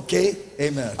 Hallelujah. Okay?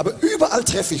 Amen. Aber überall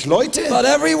treffe ich Leute, But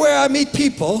everywhere I meet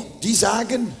people, die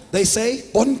sagen, they say,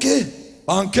 Bonnke,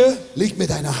 Bonnke, leg mir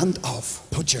deine Hand auf.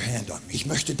 put your hand on me. Ich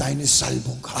möchte deine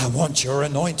Salbung haben. I want your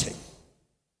anointing.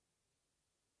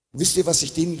 Wisst ihr, was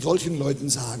ich solchen Leuten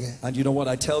sage? And you know what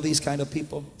I tell these kind of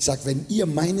people? Ich sage, wenn ihr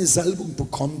meine Salbung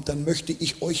bekommt, dann möchte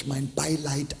ich euch mein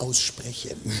Beileid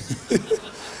aussprechen.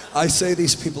 I say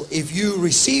these people, if you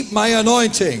receive my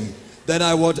anointing, then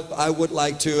I would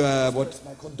like to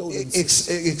My condolences.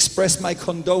 express my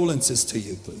condolences to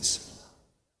you, please.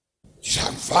 Ich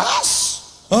sage, was?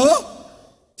 Huh?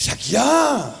 Ich sage,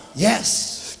 ja.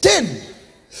 Yes. Denn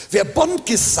wer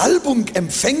Bonnkes Salbung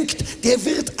empfängt, der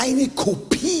wird eine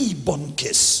Kopie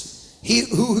Bonnkes. He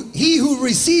who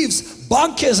receives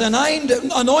Bonnke's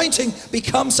anointing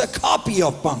becomes a copy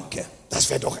of Bonnke. Das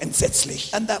wäre doch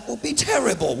entsetzlich. And that would be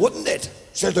terrible, wouldn't it?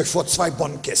 Stellt euch vor, 2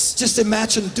 Bonnkes. Just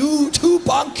imagine two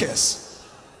Bonnke's.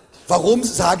 Warum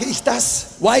sage ich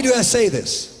das? Why do I say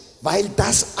this? Weil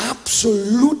das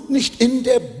absolut nicht in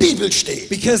der Bibel steht.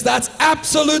 Because that's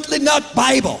absolutely not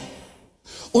Bible.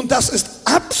 Und das ist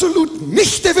absolut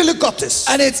nicht der Wille Gottes.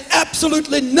 And it's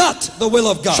absolutely not the will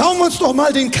of God. Schauen wir uns doch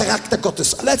mal den Charakter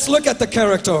Gottes an. Let's look at the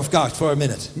character of God for a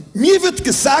minute. Mir wird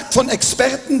gesagt von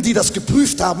Experten, die das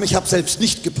geprüft haben, ich habe selbst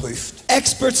nicht geprüft,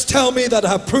 Experts tell me that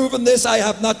have proven this, I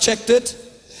have not checked it,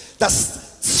 dass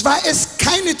es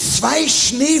keine 2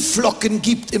 Schneeflocken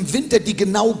gibt im Winter, die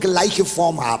genau gleiche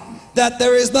Form haben. that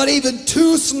there is not even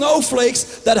 2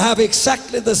 snowflakes that have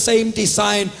exactly the same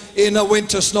design in a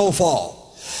winter snowfall.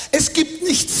 Es gibt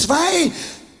nicht 2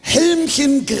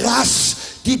 Helmchen Gras,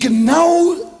 die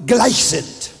genau gleich sind.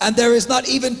 And there is not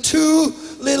even 2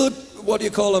 little, what do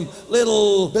you call them,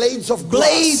 little Blades of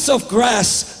blades of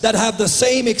grass that have the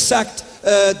same exact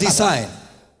design.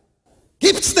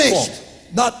 Gibt's nicht.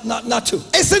 Not 2.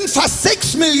 Es sind fast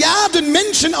 6 Milliarden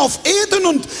Menschen auf Erden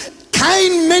und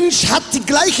kein Mensch hat die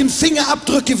gleichen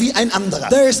Fingerabdrücke wie ein anderer.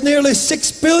 There is nearly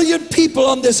 6 billion people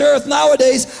on this earth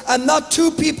nowadays, and not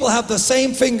 2 people have the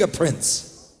same fingerprints.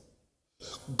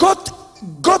 Gott,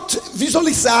 wie soll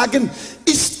ich sagen,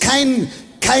 ist kein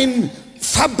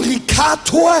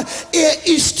Fabrikator, er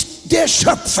ist der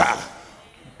Schöpfer.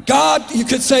 God, you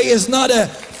could say, is not a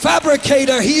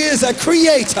fabricator, he is a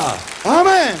creator.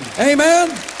 Amen. Amen.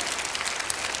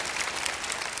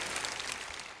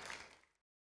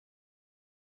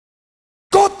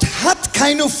 Gott hat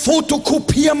keine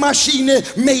Fotokopiermaschine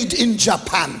made in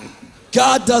Japan.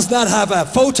 God does not have a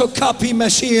photocopy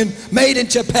machine made in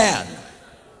Japan.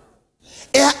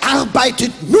 Er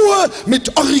arbeitet nur mit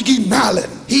Originalen.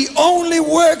 He only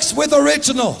works with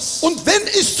originals. Und wenn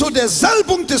es zu der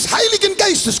Salbung des Heiligen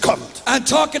Geistes kommt, And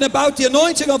talking about the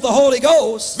anointing of the Holy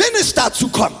Ghost, wenn es dazu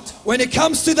kommt, when it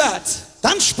comes to that,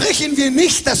 dann sprechen wir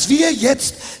nicht, dass wir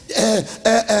jetzt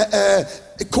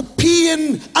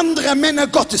Kopien anderer Männer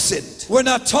Gottes sind. we're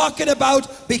not talking about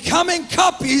becoming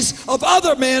copies of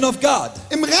other men of God.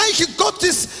 Im Reiche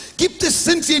Gottes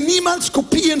sind wir niemals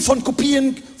Kopien von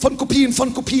Kopien von Kopien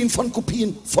von Kopien von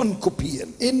Kopien von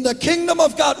Kopien. In the kingdom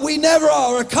of God, we never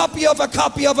are a copy of a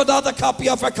copy of another copy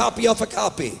of a copy of a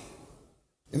copy.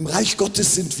 Im Reich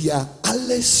Gottes sind wir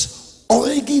alles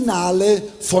Originale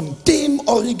von dem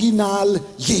Original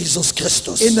Jesus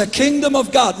Christus. In the kingdom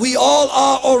of God, we all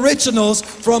are originals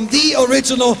from the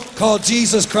original called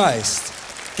Jesus Christ.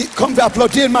 Komm, wir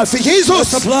applaudieren mal für Jesus.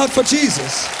 Let's applaud for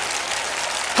Jesus.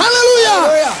 Halleluja!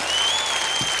 Hallelujah.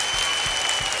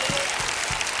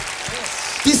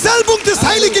 Die Salbung des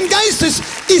Heiligen Geistes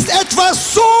ist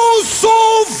etwas so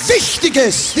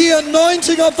Wichtiges. The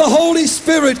anointing of the Holy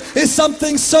Spirit is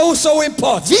something so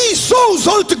important. Wieso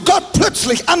sollte Gott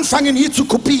plötzlich anfangen, hier zu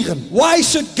kopieren? Why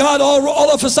should God all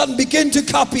of a sudden begin to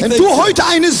copy Wenn things? du heute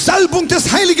eine Salbung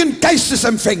des Heiligen Geistes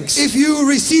empfängst, If you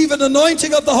receive an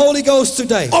anointing of the Holy Ghost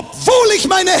today, obwohl ich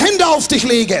meine Hände auf dich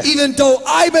lege, even though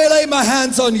I may lay my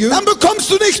hands on you, dann bekommst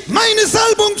du nicht meine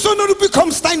Salbung, sondern du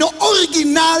bekommst deine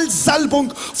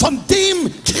Originalsalbung von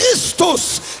dem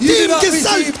Christus, you do dem not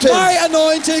receive Gesalbten. my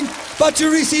anointing, but you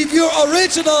receive your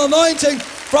original anointing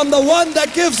from the one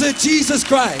that gives it, Jesus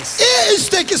Christ. Er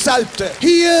ist der Gesalbte.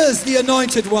 He is the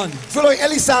anointed one. Ich will euch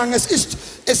ehrlich sagen, es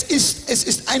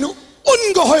ist eine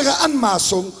ungeheure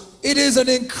Anmaßung, It is an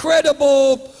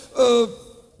incredible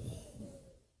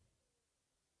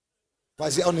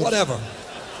Weiß ich auch nicht. whatever.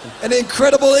 An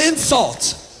incredible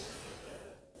insult,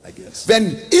 I guess.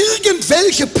 Wenn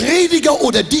irgendwelche Prediger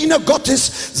oder Diener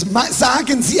Gottes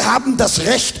sagen, sie haben das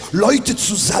Recht, Leute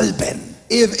zu salben.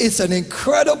 It's an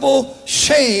incredible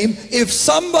shame if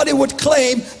somebody would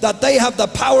claim that they have the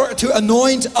power to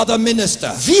anoint other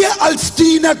ministers. Wir als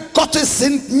Diener Gottes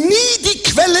sind nie die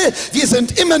Quelle, wir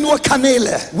sind immer nur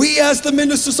Kanäle. We as the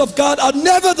ministers of God are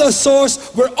never the source,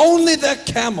 we're only the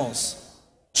camels.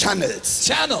 Channels.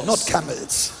 Channels. Not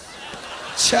camels.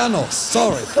 Channels,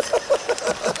 sorry.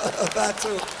 That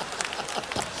too.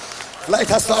 Vielleicht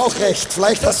hast du auch recht,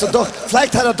 vielleicht hat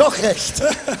er doch recht.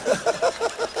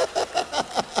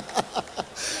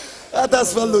 Ja,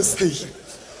 das war lustig.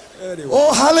 Anyway.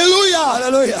 Oh, Halleluja!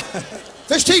 Halleluja.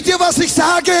 Versteht ihr, was ich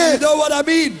sage? You know what I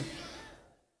mean?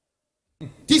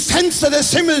 Die Fenster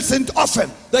des Himmels sind offen.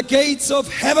 The gates of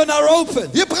heaven are open.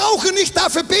 Wir brauchen nicht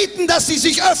dafür beten, dass sie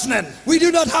sich öffnen. We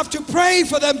do not have to pray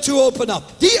for them to open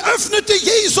up. Die öffnete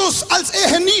Jesus, als er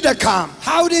herniederkam.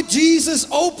 How did Jesus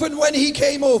open when he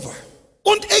came over?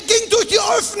 Und er ging durch die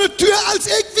offene Tür, als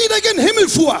er wieder gen Himmel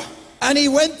fuhr. And he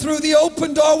went through the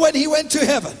open door when he went to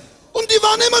heaven. Und die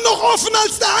waren immer noch offen,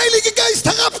 als der Heilige Geist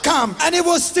herabkam. And it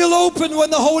was still open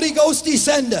when the Holy Ghost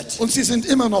descended. Und sie sind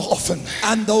immer noch offen.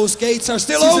 And those gates are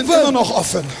still Sie open. sind immer noch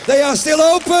offen. They are still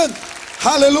open.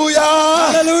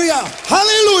 Halleluja! Hallelujah.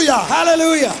 Halleluja!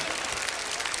 Hallelujah.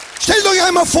 Stellt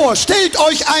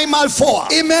euch einmal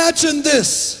vor. Imagine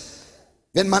this.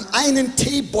 Wenn man einen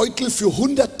Teebeutel für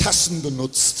 100 Tassen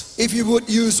benutzt. If you would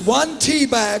use one tea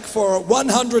bag for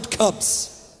 100 cups.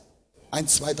 1,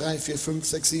 2, 3, 4, 5,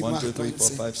 6, 7, 8, 9,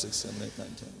 10. 5, 6, 7, 8, 9,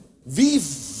 10. Wie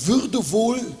würde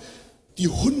wohl die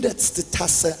 100.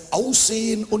 Tasse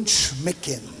aussehen und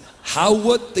schmecken? How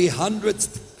would the 100th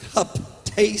cup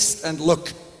taste and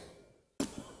look?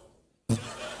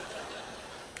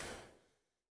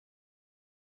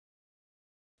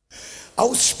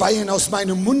 Ausspeien aus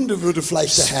meinem Munde, würde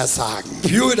vielleicht der Herr sagen.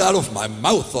 Spew it out of my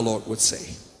mouth, the Lord would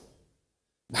say.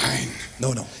 Nein.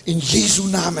 No, no. In Jesu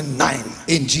Namen nein.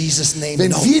 In Jesus' name,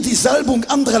 Wenn no. wir die Salbung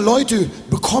anderer Leute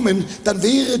bekommen, dann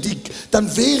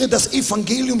wäre das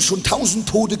Evangelium schon 1000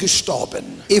 Tode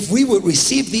gestorben. If we would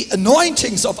receive the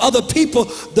anointings of other people,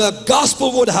 the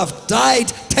gospel would have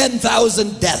died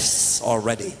 10,000 deaths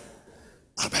already.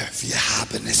 Aber wir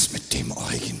haben es mit dem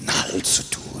Original zu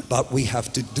tun. But we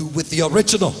have to do with the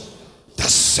original.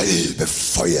 Dasselbe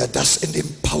Feuer, das in dem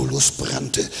Paulus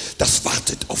brannte, das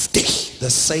wartet auf dich. The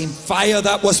same fire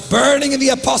that was burning in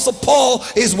the Apostle Paul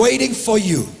is waiting for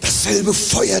you. Dasselbe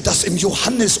Feuer, das im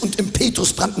Johannes und im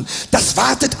Petrus brannten, das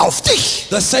wartet auf dich.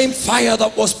 The same fire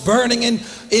that was burning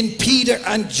in Peter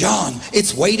and John,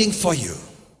 it's waiting for you.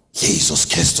 Jesus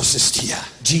Christus ist hier.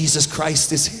 Jesus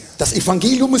Christ is here. Das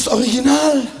Evangelium ist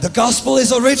original. The gospel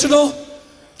is original.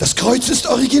 Das Kreuz ist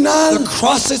original. The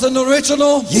cross is an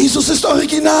original. Jesus ist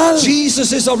original.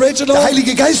 Jesus is original. Der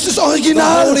Heilige Geist ist The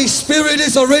original. Holy Spirit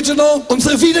is original.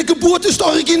 Unsere Wiedergeburt ist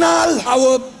original.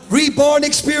 Our reborn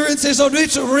experience is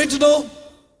original.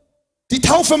 Die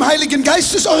Taufe im Heiligen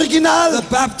Geist ist original. The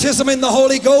baptism in the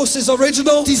Holy Ghost is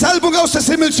original. Die Salbung aus des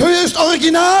Himmels Höhe ist The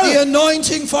original.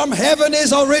 anointing from heaven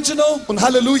is original. Und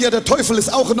Halleluja, der Teufel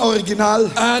ist auch ein Original.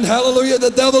 And hallelujah,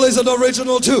 the devil is an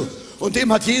original too. Und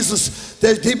dem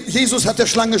Jesus hat der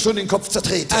Schlange schon den Kopf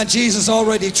zertreten. And Jesus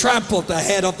already trampled the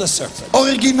head of the serpent.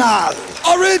 Original.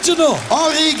 Original.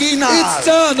 Original. It's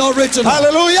done, original.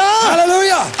 Halleluja.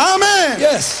 Hallelujah. Amen.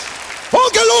 Yes. Oh,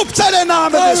 gelobt sei der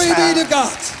Name des Glory be to Herrn.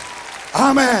 God.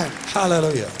 Amen.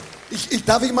 Hallelujah.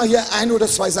 Darf ich mal hier 1 oder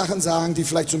 2 Sachen sagen, die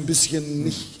vielleicht so ein bisschen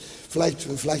nicht,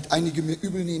 vielleicht einige mir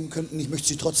übel nehmen könnten. Ich möchte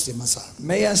sie trotzdem mal sagen.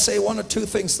 May I say 1 or 2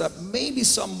 things that maybe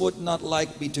some would not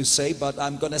like me to say, but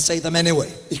I'm going to say them anyway.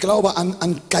 Ich glaube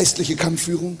an geistliche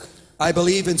Kampfführung. I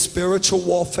believe in spiritual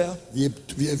warfare. Wir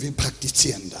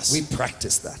praktizieren das. We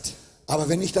practice that. Aber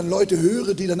wenn ich dann Leute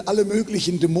höre, die dann alle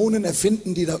möglichen Dämonen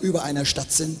erfinden, die da über einer Stadt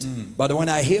sind. But when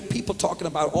I hear people talking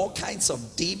about all kinds of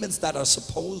demons that are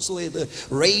supposedly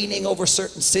reigning over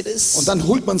certain cities. Und dann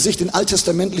holt man sich den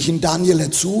alttestamentlichen Daniel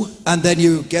herzu. And then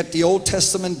you get the Old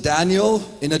Testament Daniel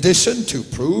in addition to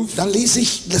prove. Dann lese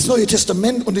ich das Neue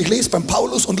Testament und ich lese beim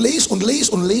Paulus und lese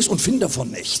und finde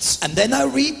davon nichts. And then I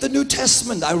read the New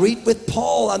Testament. I read with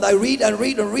Paul and I read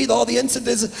all the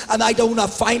incidents and I don't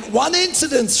find one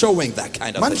incident showing that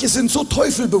kind of Manche sind so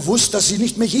teufelbewusst, dass sie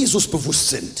nicht mehr Jesus bewusst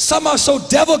sind. Some are so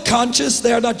devil conscious,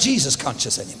 they are not Jesus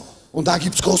conscious anymore. Und da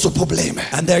gibt's große Probleme.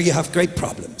 And there you have great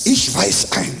problems. Ich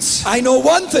weiß eins. I know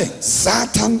one thing.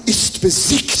 Satan ist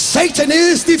besiegt. Satan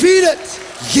is defeated.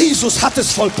 Jesus hat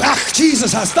es vollbracht.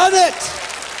 Jesus has done it.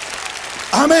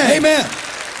 Amen. Amen.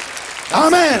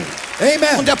 Amen.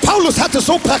 Amen. Und der Paulus hat es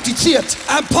so praktiziert.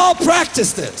 And Paul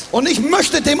practiced it. Und ich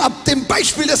möchte dem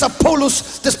Beispiel des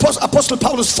Apostel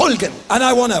Paulus folgen. And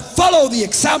I want to follow the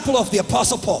example of the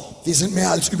Apostle Paul. Wir sind mehr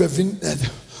als Überwinder,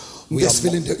 um des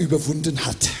Willen, der überwunden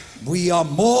hat. We are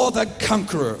more than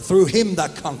conqueror through him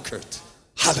that conquered.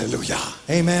 Halleluja.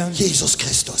 Amen. Jesus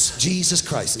Christus. Jesus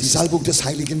Christ. Die Salbung des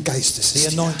Heiligen Geistes The ist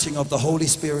hier. anointing of the Holy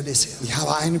Spirit is here. Ich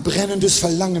habe ein brennendes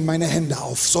Verlangen, meine Hände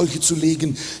auf solche zu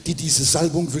legen, die diese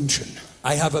Salbung wünschen.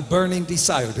 I have a burning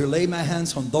desire to lay my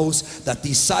hands on those that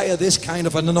desire this kind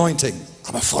of an anointing.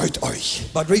 Aber freut euch,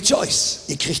 But rejoice,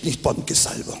 ihr kriegt nicht Bonnkes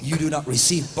Salbung. you do not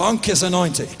receive Bonnke's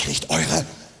anointing. Ihr kriegt eure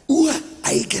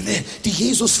ureigene, die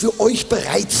Jesus für euch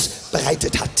bereits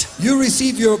bereitet hat. You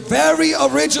receive your very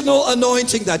original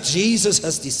anointing that Jesus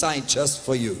has designed just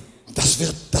for you.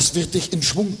 Das wird dich in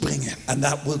Schwung bringen. And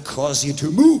that will cause you to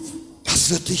move. Das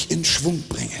wird dich in Schwung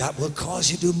bringen. That will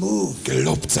cause you to move.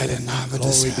 Gelobt sei der Name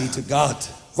des Glory be Herrn. to God.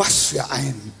 Was für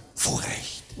ein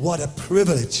Vorrecht. What a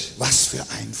privilege. Was für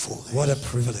ein Vorrecht. What a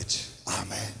privilege.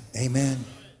 Amen. Amen.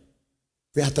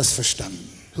 Wer hat das verstanden?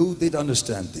 Who did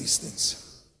understand these things?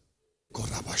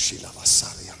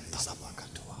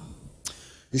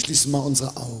 Wir schließen mal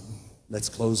unsere Augen. Let's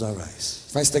close our eyes.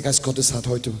 Ich weiß, der Geist Gottes hat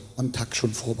heute am Tag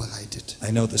schon vorbereitet. I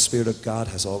know the Spirit of God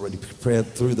has already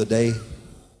prepared through the day,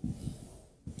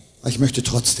 Aber ich möchte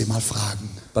trotzdem mal fragen,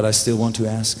 but I still want to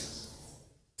ask,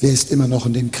 wer ist immer noch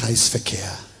in dem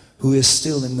Kreisverkehr? who is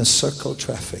still in the circle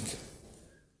traffic?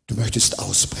 Du möchtest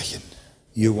ausbrechen.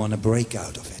 You want to break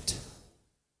out of it.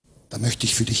 Da möchte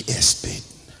ich für dich erst beten.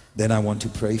 Then I want to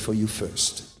pray for you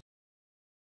first.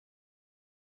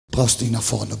 Brauchst nicht nach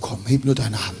vorne kommen, heb nur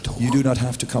deine Hand hoch. You do not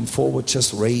have to come forward,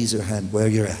 just raise your hand where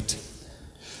you're at.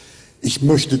 Ich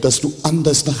möchte, dass du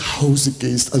anders nach Hause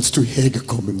gehst, als du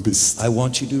hergekommen bist. I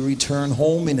want you to return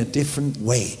home in a different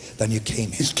way than you came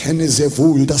here. Ich kenne sehr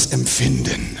wohl das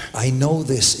Empfinden I know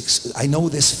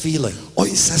this feeling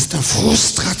äußerster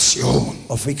Frustration.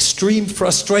 of extreme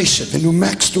frustration Wenn du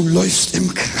merkst, du läufst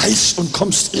im Kreis und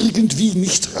kommst irgendwie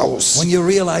nicht raus. when you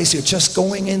realize you're just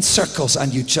going in circles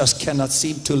and you just cannot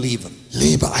seem to leave them.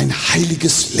 Lebe ein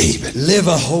heiliges Leben. Live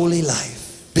a holy life.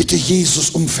 Bitte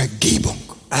Jesus um Vergebung.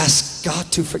 Ask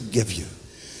God to forgive you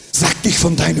Sag dich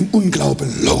von deinem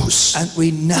Unglauben los and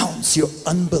renounce your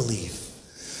unbelief.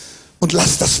 und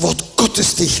lass das Wort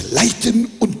Gottes dich leiten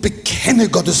und bekenne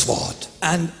Gottes Wort.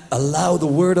 And allow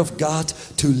the word of God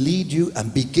to lead you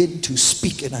and begin to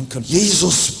speak it and confess.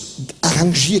 Jesus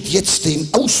arrangiert jetzt den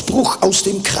Ausbruch aus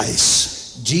dem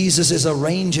Kreis Jesus is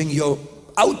arranging your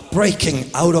outbreaking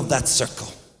out of that circle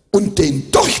und den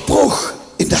Durchbruch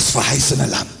in das verheißene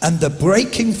Land. and the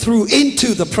breaking through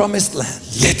into the promised land.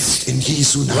 Jetzt in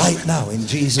Jesu Namen. Right now in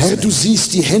Jesus' Herr, du name.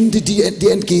 siehst die Hände, die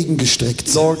dir entgegengestreckt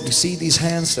sind. Lord, you see these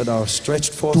hands that are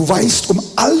stretched forth. Du weißt um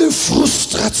alle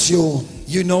Frustration.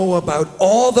 You know about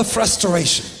all the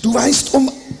frustration. Du weißt um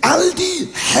all die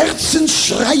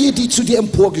Herzensschreie, die zu dir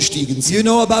emporgestiegen sind. You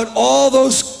know about all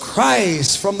those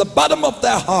cries from the bottom of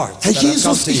their hearts Herr that have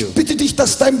come Jesus, to you. ich bitte dich,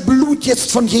 dass dein Blut jetzt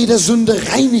von jeder Sünde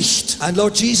reinigt. And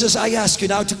Lord Jesus, I ask you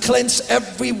now to cleanse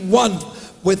everyone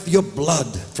with your blood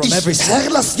from every sin. Herr,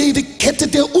 lass jede Kette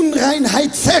der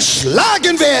Unreinheit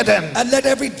zerschlagen werden. And let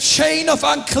every chain of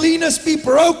uncleanness be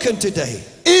broken today.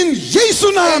 In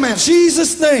Jesu Namen. In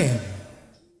Jesus' name.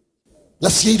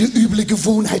 Lass jede üble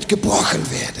Gewohnheit gebrochen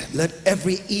werden. Let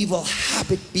every evil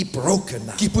habit be broken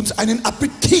now. Gib uns einen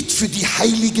Appetit für die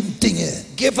heiligen Dinge.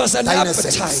 Give us an Deiner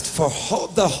appetite selbst. for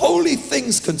the holy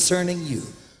things concerning you.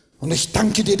 Und ich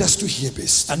danke dir, dass du hier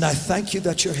bist, And I thank you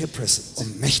that you're here present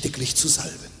um mächtiglich zu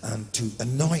salben. and to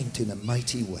anoint in a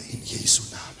mighty way. In Jesu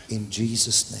Namen. In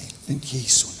Jesus' name. In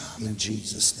Jesu Namen. In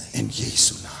Jesus' name. In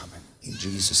Jesu Namen. In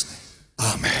Jesus'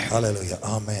 name. Amen. Hallelujah.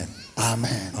 Amen.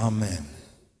 Amen. Amen.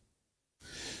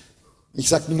 Ich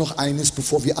sage nur noch eines,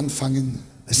 bevor wir anfangen,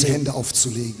 die Hände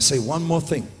aufzulegen. Say one more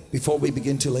thing before we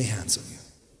begin to lay hands on you.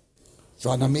 Ich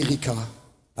war in Amerika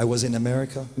I was in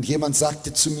America und jemand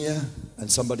sagte zu mir,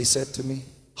 and somebody said to me,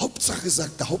 Hauptsache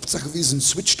wir sind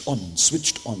switched on,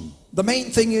 switched on. the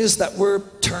main thing is that we're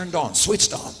turned on,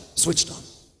 switched on, switched on.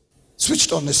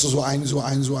 Switched on ist so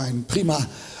ein prima,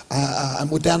 ein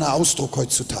moderner Ausdruck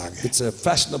heutzutage. It's a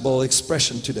fashionable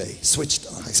expression today, switched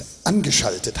on. Heißt,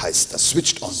 angeschaltet heißt das,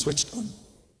 switched on. Switched on.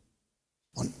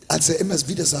 Und als er immer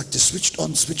wieder sagte, switched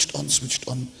on, switched on, switched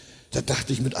on, da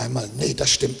dachte ich mit einmal, nee, das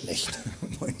stimmt nicht.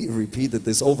 When he repeated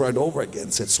this over and over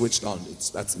again, said switched on,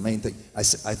 that's the main thing. I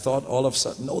thought all of a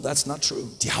sudden, no, that's not true.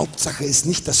 Die Hauptsache ist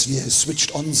nicht, dass wir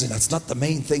switched on sind. That's not the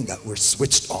main thing, that we're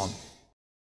switched on.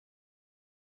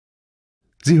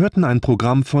 Sie hörten ein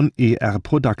Programm von ER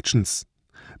Productions.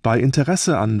 Bei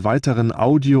Interesse an weiteren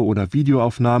Audio- oder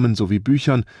Videoaufnahmen sowie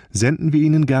Büchern senden wir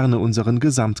Ihnen gerne unseren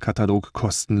Gesamtkatalog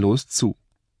kostenlos zu.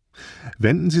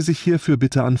 Wenden Sie sich hierfür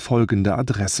bitte an folgende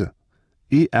Adresse: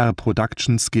 ER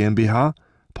Productions GmbH,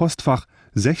 Postfach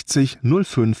 60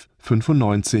 05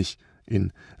 95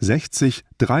 in 60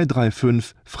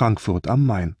 335 Frankfurt am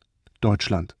Main,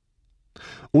 Deutschland.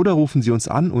 Oder rufen Sie uns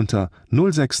an unter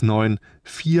 069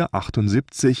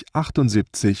 478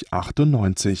 78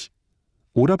 98.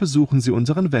 Oder besuchen Sie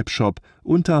unseren Webshop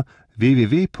unter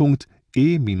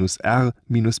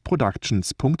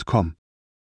www.e-r-productions.com.